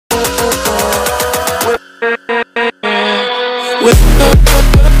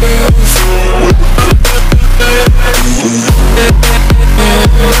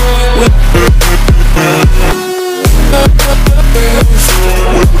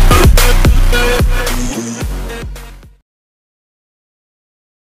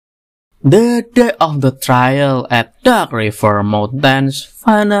The day of the trial at Dark River Mountains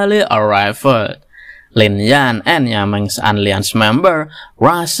finally arrived. Lin Yan and Yameng's alliance member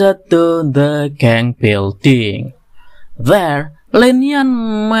rushed to the gang building. There, Lin Yan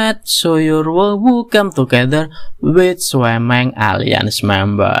met Soyurwo, who came together with Swemeng alliance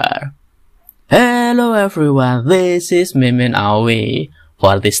member. Hello everyone, this is Mimin Aoi.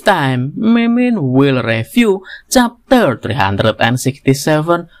 For this time, Mimin will review chapter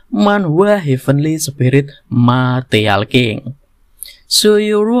 367, Manhua Heavenly Spirit Martial King.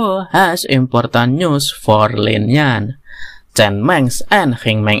 Soyurwo has important news for Lin Yan. Chen Meng's and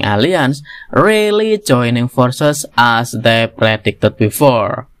Hing Meng alliance really joining forces as they predicted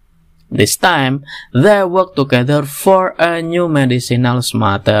before. This time, they work together for a new medicinal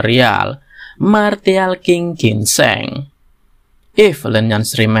material, Martial King Ginseng. If Lin Yan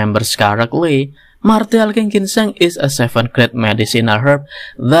remembers correctly, Martial King Ginseng is a 7th grade medicinal herb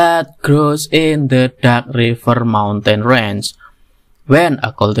that grows in the Dark River mountain range. When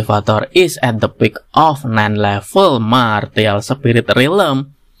a cultivator is at the peak of 9-level Martial Spirit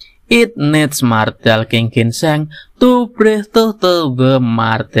Realm, it needs Martial King Ginseng to breathe to the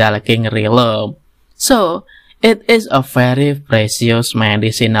Martial King Realm. So, it is a very precious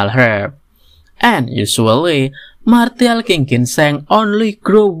medicinal herb. And usually, Martial King Ginseng only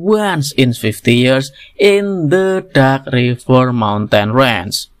grows once in 50 years in the Dark River mountain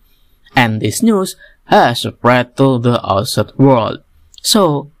range. And this news has spread to the outside world.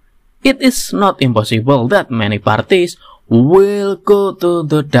 So, it is not impossible that many parties will go to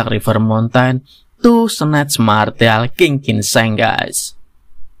the Dark River mountain to snatch Martial King Ginseng, guys.